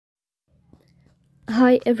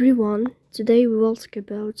Hi everyone, today we will talk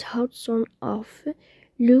about how to turn off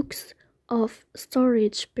looks of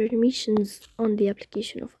storage permissions on the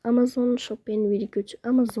application of Amazon Shopping. We will go to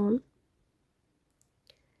Amazon,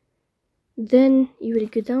 then you will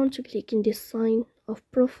go down to click in this sign of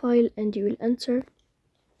profile and you will enter.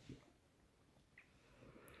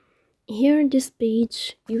 Here in this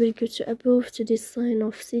page you will go to above to this sign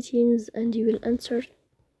of settings and you will enter.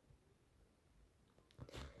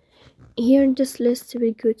 Here in this list you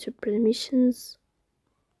will go to permissions.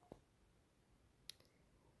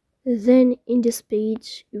 Then in this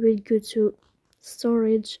page you will go to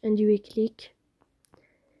storage and you will click.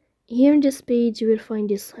 Here in this page you will find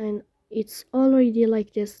this sign. It's already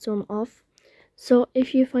like this, turn off. So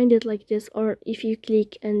if you find it like this, or if you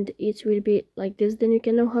click and it will be like this, then you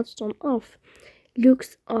can know how to turn off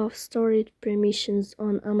looks of storage permissions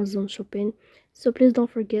on Amazon Shopping. So please don't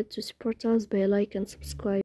forget to support us by like and subscribe.